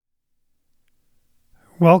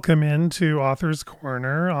Welcome into Author's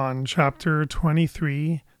Corner on Chapter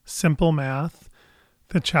 23, Simple Math,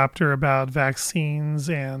 the chapter about vaccines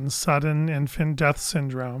and sudden infant death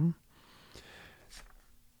syndrome.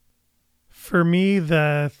 For me,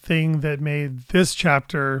 the thing that made this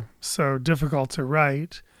chapter so difficult to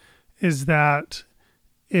write is that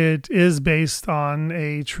it is based on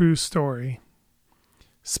a true story,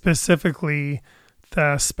 specifically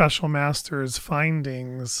the Special Master's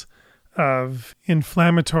findings of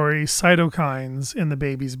inflammatory cytokines in the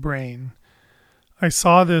baby's brain. I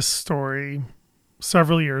saw this story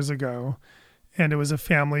several years ago, and it was a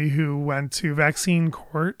family who went to vaccine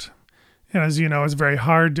court. And as you know, it's very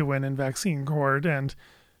hard to win in vaccine court, and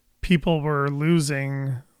people were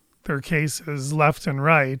losing their cases left and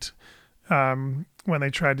right when they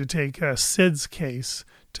tried to take a SIDS case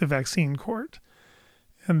to vaccine court.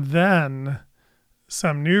 And then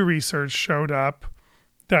some new research showed up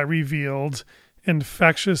that revealed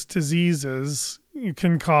infectious diseases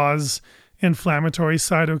can cause inflammatory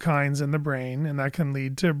cytokines in the brain, and that can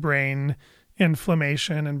lead to brain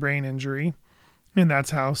inflammation and brain injury. And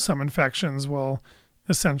that's how some infections will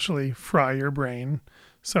essentially fry your brain.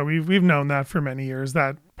 So we've known that for many years.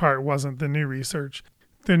 That part wasn't the new research.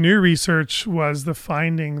 The new research was the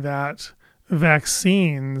finding that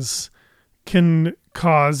vaccines can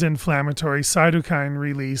cause inflammatory cytokine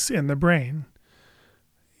release in the brain.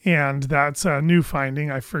 And that's a new finding.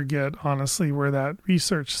 I forget, honestly, where that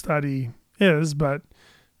research study is, but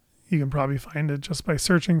you can probably find it just by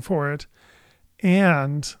searching for it.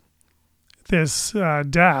 And this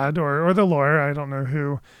dad, or the lawyer, I don't know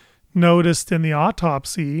who, noticed in the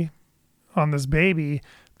autopsy on this baby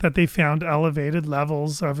that they found elevated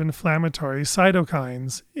levels of inflammatory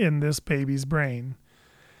cytokines in this baby's brain.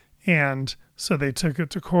 And so they took it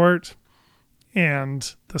to court,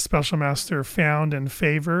 and the special master found in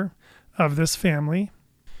favor of this family.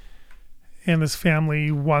 And this family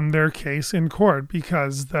won their case in court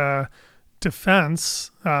because the defense,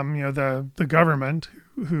 the government,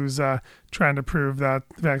 who's trying to prove that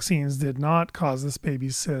vaccines did not cause this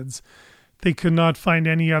baby's SIDS, they could not find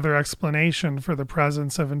any other explanation for the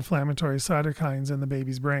presence of inflammatory cytokines in the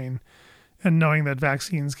baby's brain. And knowing that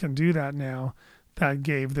vaccines can do that now, that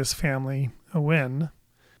gave this family a win.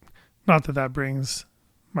 Not that that brings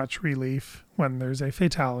much relief when there's a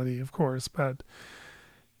fatality, of course. But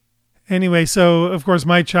anyway, so of course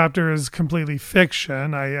my chapter is completely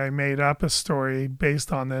fiction. I made up a story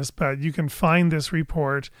based on this, but you can find this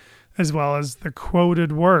report as well as the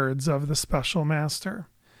quoted words of the special master.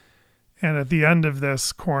 And at the end of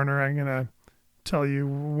this corner, I'm going to tell you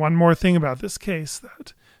one more thing about this case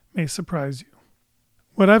that may surprise you.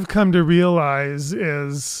 What I've come to realize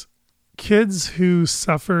is kids who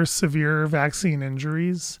suffer severe vaccine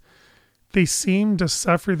injuries, they seem to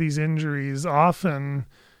suffer these injuries often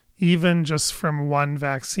even just from one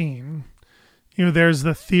vaccine. There's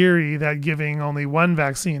the theory that giving only one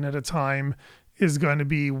vaccine at a time is going to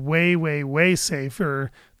be way, way, way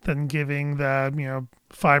safer than giving the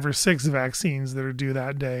 5 or 6 vaccines that are due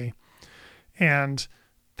that day. And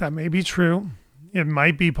that may be true. It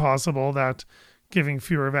might be possible that giving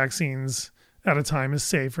fewer vaccines at a time is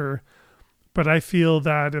safer. But I feel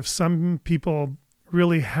that if some people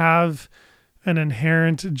really have an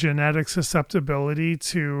inherent genetic susceptibility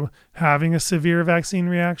to having a severe vaccine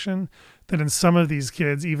reaction, that in some of these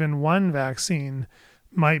kids, even one vaccine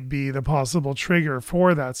might be the possible trigger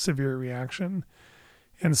for that severe reaction.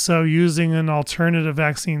 And so using an alternative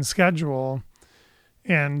vaccine schedule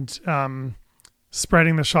and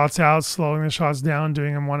spreading the shots out, slowing the shots down,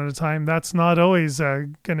 doing them one at a time, that's not always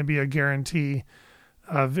going to be a guarantee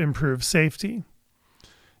of improved safety.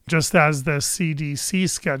 Just as the CDC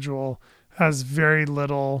schedule has very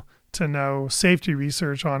little to no safety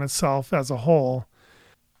research on itself as a whole.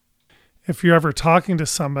 If you're ever talking to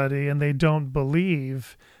somebody and they don't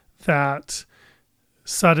believe that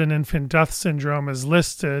sudden infant death syndrome is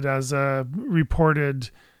listed as a reported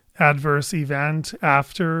adverse event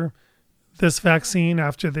after this vaccine,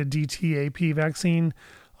 after the DTaP vaccine,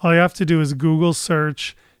 all you have to do is Google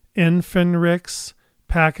search Infinrix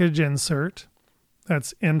package insert.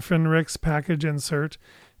 That's Infinrix package insert.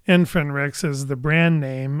 Infinrix is the brand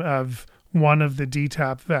name of one of the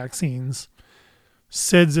DTaP vaccines.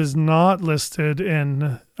 SIDS is not listed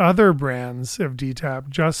in other brands of DTaP,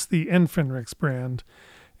 just the Infinrix brand.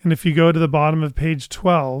 And if you go to the bottom of page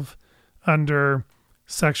 12, under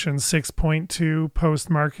section 6.2,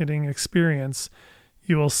 post-marketing experience,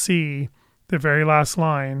 you will see the very last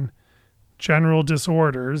line, general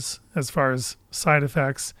disorders, as far as side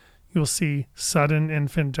effects, you'll see sudden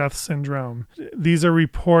infant death syndrome. These are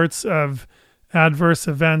reports of adverse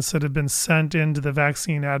events that have been sent into the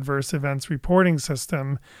vaccine adverse events reporting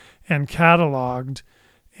system and cataloged.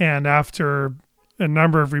 And after a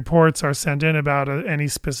number of reports are sent in about any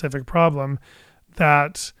specific problem,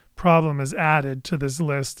 that problem is added to this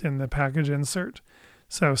list in the package insert.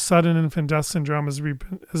 So sudden infant death syndrome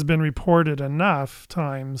has been reported enough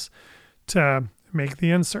times to make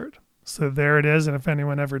the insert. So there it is. And if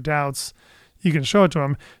anyone ever doubts, you can show it to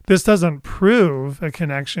them. This doesn't prove a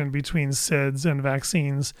connection between SIDS and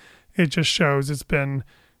vaccines. It just shows it's been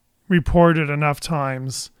reported enough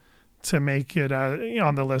times to make it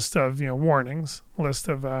on the list of warnings, list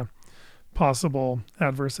of possible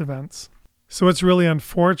adverse events. So what's really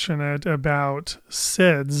unfortunate about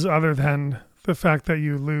SIDS, other than the fact that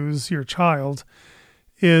you lose your child,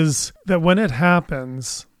 is that when it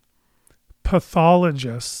happens,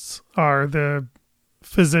 pathologists are the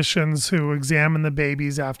physicians who examine the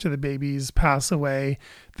babies after the babies pass away.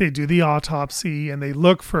 They do the autopsy and they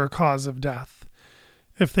look for a cause of death.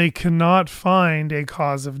 If they cannot find a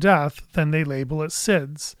cause of death, then they label it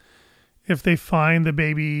SIDS. If they find the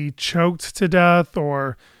baby choked to death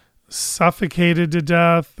or suffocated to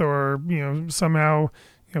death, or somehow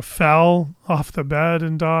fell off the bed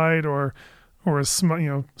and died, or was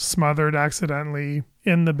smothered accidentally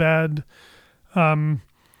in the bed,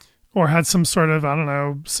 or had some sort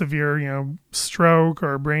of severe stroke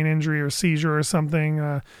or brain injury or seizure or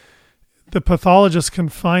something, the pathologist can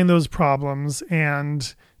find those problems,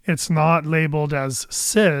 and it's not labeled as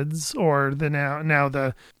SIDS or now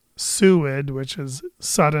the SUID, which is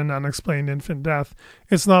sudden unexplained infant death.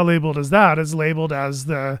 It's not labeled as that. It's labeled as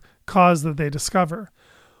the cause that they discover.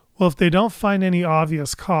 Well, if they don't find any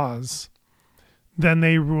obvious cause, then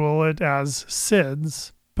they rule it as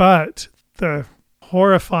SIDS. But the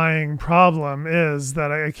horrifying problem is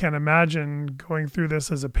that I can't imagine going through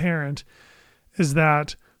this as a parent, is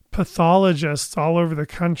that pathologists all over the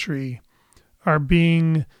country are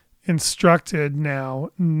being instructed now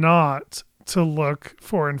not to look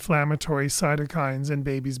for inflammatory cytokines in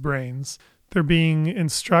babies' brains. They're being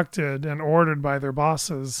instructed and ordered by their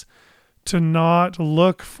bosses to not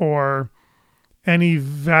look for any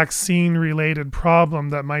vaccine-related problem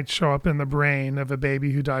that might show up in the brain of a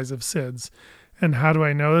baby who dies of SIDS. And how do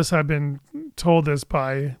I know this? I've been told this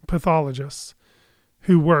by pathologists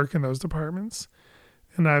who work in those departments.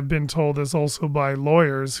 And I've been told this also by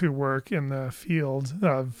lawyers who work in the field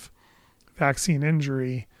of vaccine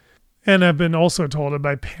injury. And I've been also told it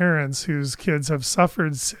by parents whose kids have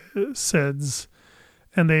suffered SIDS,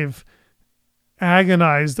 and they've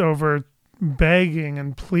agonized over begging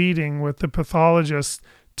and pleading with the pathologist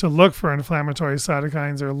to look for inflammatory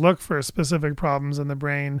cytokines or look for specific problems in the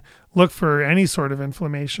brain, look for any sort of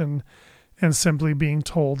inflammation, and simply being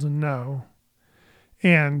told no.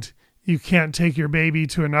 And you can't take your baby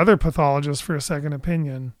to another pathologist for a second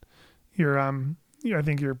opinion. I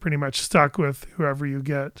think you're pretty much stuck with whoever you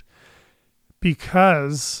get,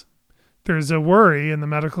 because there's a worry in the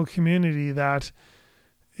medical community that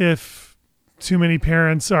if too many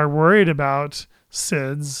parents are worried about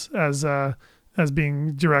SIDS as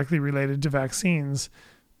being directly related to vaccines,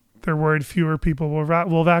 they're worried fewer people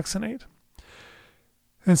will vaccinate.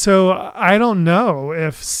 And so I don't know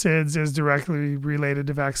if SIDS is directly related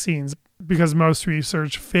to vaccines, because most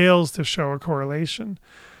research fails to show a correlation.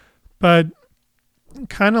 But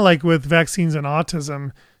kind of like with vaccines and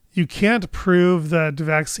autism, you can't prove that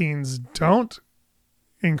vaccines don't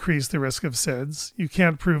increase the risk of SIDS. You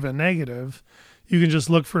can't prove a negative. You can just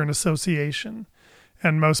look for an association.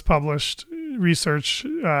 And most published research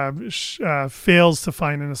fails to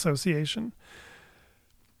find an association.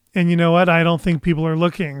 And you know what? I don't think people are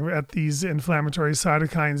looking at these inflammatory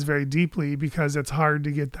cytokines very deeply, because it's hard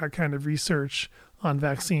to get that kind of research on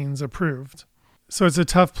vaccines approved. So it's a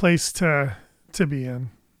tough place to be in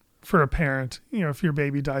for a parent. If your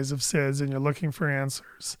baby dies of SIDS and you're looking for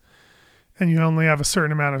answers, and you only have a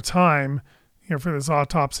certain amount of time, for this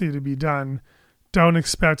autopsy to be done, don't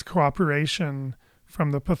expect cooperation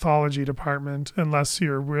from the pathology department unless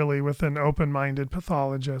you're really with an open-minded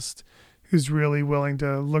pathologist who's really willing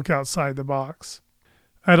to look outside the box.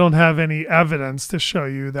 I don't have any evidence to show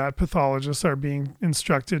you that pathologists are being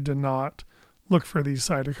instructed to not look for these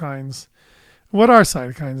cytokines. What are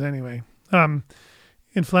cytokines anyway?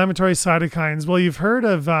 Inflammatory cytokines. Well, you've heard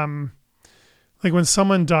of like when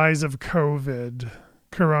someone dies of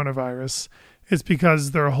coronavirus, it's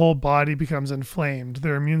because their whole body becomes inflamed.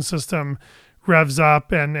 Their immune system revs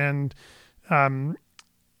up and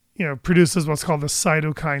produces what's called the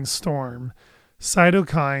cytokine storm.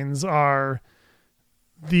 Cytokines are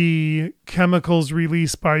the chemicals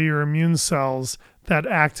released by your immune cells that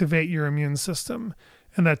activate your immune system.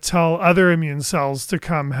 and that tell other immune cells to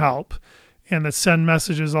come help, and that send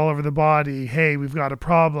messages all over the body. Hey, we've got a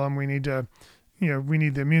problem. We need the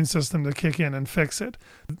immune system to kick in and fix it.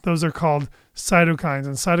 Those are called cytokines,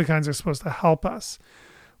 and cytokines are supposed to help us.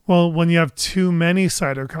 Well, when you have too many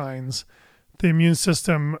cytokines, the immune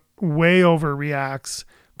system way overreacts,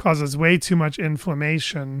 causes way too much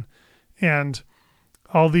inflammation, and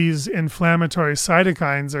all these inflammatory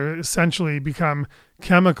cytokines are essentially become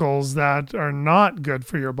chemicals that are not good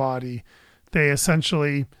for your body. They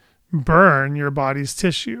essentially burn your body's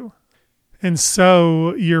tissue. And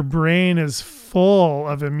so your brain is full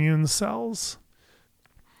of immune cells.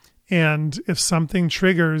 And if something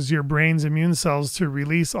triggers your brain's immune cells to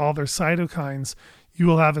release all their cytokines, you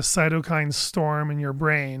will have a cytokine storm in your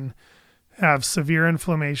brain, have severe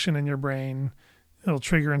inflammation in your brain. It'll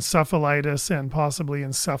trigger encephalitis and possibly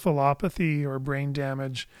encephalopathy or brain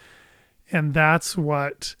damage. And that's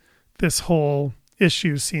what this whole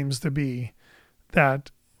issue seems to be,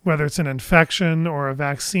 that whether it's an infection or a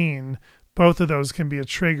vaccine, both of those can be a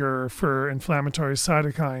trigger for inflammatory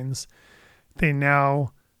cytokines. They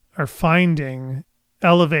now are finding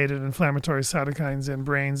elevated inflammatory cytokines in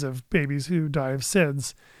brains of babies who die of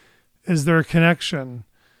SIDS. Is there a connection?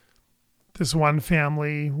 This one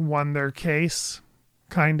family won their case,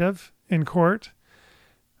 kind of, in court.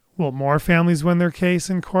 Will more families win their case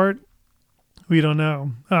in court? We don't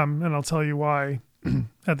know. And I'll tell you why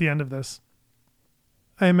at the end of this.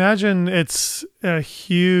 I imagine it's a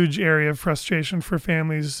huge area of frustration for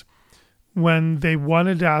families when they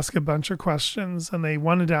wanted to ask a bunch of questions and they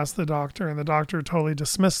wanted to ask the doctor, and the doctor totally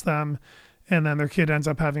dismissed them, and then their kid ends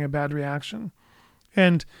up having a bad reaction.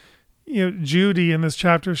 And Judy in this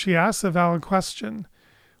chapter, she asks a valid question.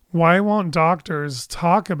 Why won't doctors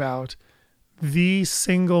talk about the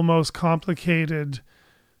single most complicated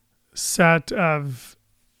set of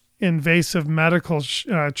invasive medical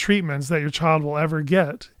treatments that your child will ever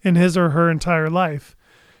get in his or her entire life?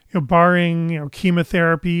 Barring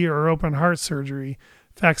chemotherapy or open heart surgery,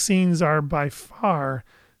 vaccines are by far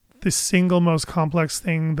the single most complex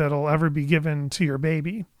thing that'll ever be given to your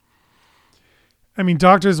baby. I mean,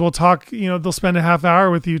 doctors will talk, they'll spend a half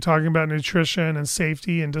hour with you talking about nutrition and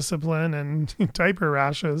safety and discipline and diaper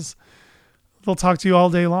rashes. They'll talk to you all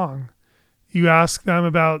day long. You ask them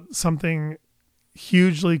about something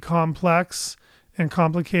hugely complex and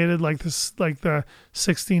complicated, like the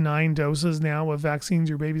 69 doses now of vaccines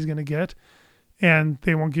your baby's going to get, and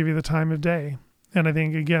they won't give you the time of day. And I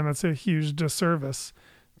think, again, that's a huge disservice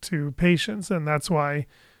to patients, and that's why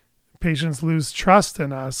patients lose trust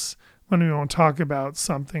in us when we won't talk about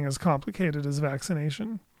something as complicated as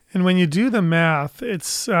vaccination. And when you do the math,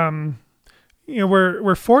 it's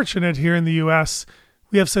we're fortunate here in the U.S.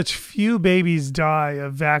 We have such few babies die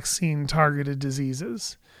of vaccine-targeted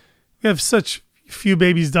diseases. We have such few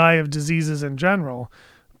babies die of diseases in general,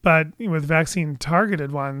 but with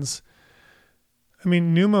vaccine-targeted ones, I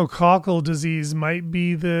mean, pneumococcal disease might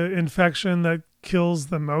be the infection that kills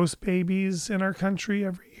the most babies in our country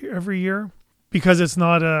every year. Because it's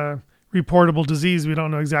not a reportable disease, we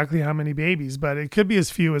don't know exactly how many babies, but it could be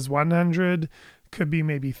as few as 100, could be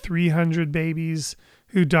maybe 300 babies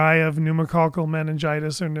who die of pneumococcal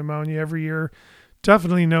meningitis or pneumonia every year.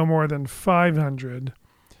 Definitely no more than 500.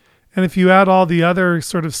 And if you add all the other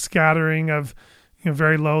sort of scattering of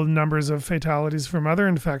very low numbers of fatalities from other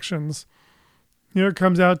infections, it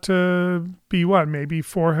comes out to be maybe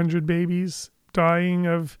 400 babies dying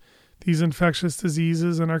of these infectious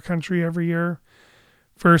diseases in our country every year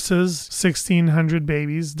versus 1,600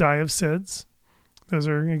 babies die of SIDS. Those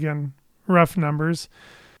are, again, rough numbers.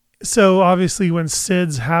 So obviously when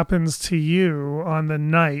SIDS happens to you on the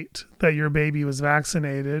night that your baby was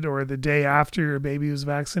vaccinated, or the day after your baby was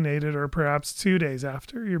vaccinated, or perhaps 2 days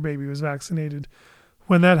after your baby was vaccinated,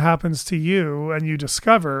 when that happens to you and you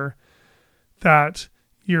discover that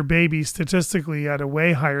your baby statistically had a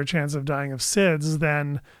way higher chance of dying of SIDS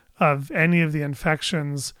than of any of the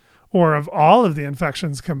infections or of all of the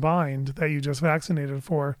infections combined that you just vaccinated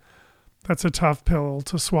for, that's a tough pill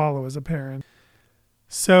to swallow as a parent.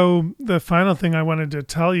 So the final thing I wanted to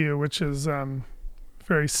tell you, which is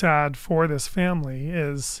very sad for this family,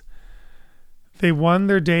 is they won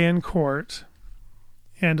their day in court,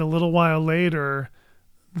 and a little while later,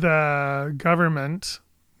 the government,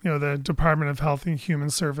 the Department of Health and Human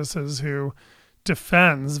Services, who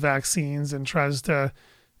defends vaccines and tries to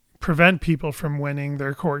prevent people from winning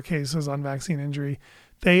their court cases on vaccine injury,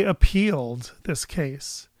 they appealed this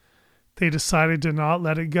case. They decided to not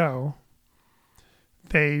let it go.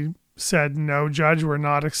 They said, no, judge, we're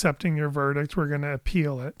not accepting your verdict. We're going to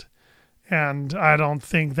appeal it. And I don't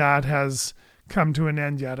think that has come to an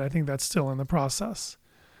end yet. I think that's still in the process.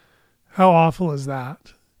 How awful is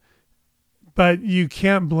that? But you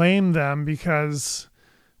can't blame them because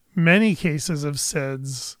many cases of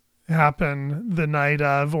SIDS happen the night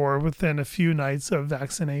of or within a few nights of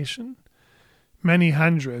vaccination, many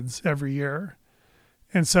hundreds every year.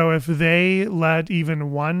 And so if they let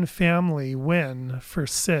even one family win for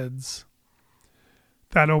SIDS,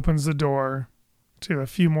 that opens the door to a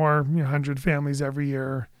few more 100 families every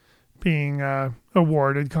year being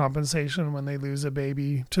awarded compensation when they lose a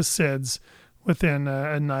baby to SIDS within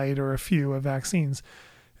a night or a few of vaccines.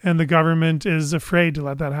 And the government is afraid to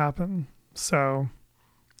let that happen. So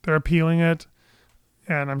they're appealing it.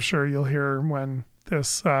 And I'm sure you'll hear when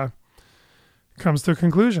this comes to a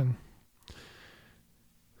conclusion.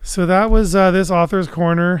 So that was this author's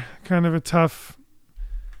corner, kind of a tough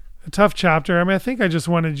chapter. I mean, I think I just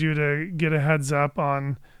wanted you to get a heads up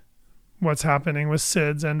on what's happening with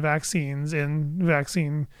SIDS and vaccines in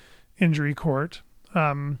vaccine injury court,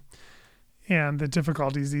 and the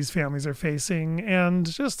difficulties these families are facing, and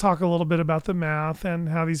just talk a little bit about the math and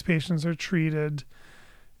how these patients are treated,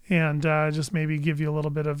 and just maybe give you a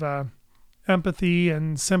little bit of empathy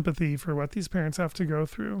and sympathy for what these parents have to go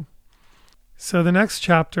through. So the next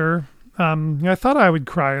chapter, I thought I would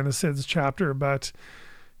cry in the SIDS chapter, but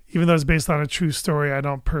even though it's based on a true story, I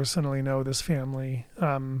don't personally know this family.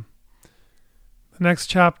 The next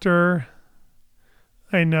chapter,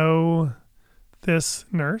 I know this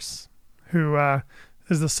nurse who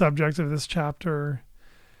is the subject of this chapter,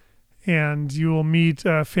 and you will meet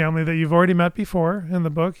a family that you've already met before in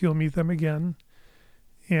the book. You'll meet them again,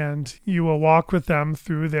 and you will walk with them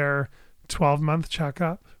through their 12-month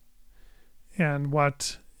checkup and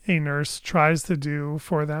what a nurse tries to do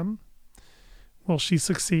for them. Will she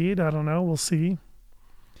succeed? I don't know. We'll see.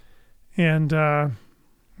 And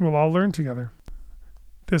we'll all learn together.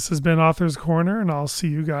 This has been Author's Corner, and I'll see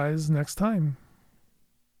you guys next time.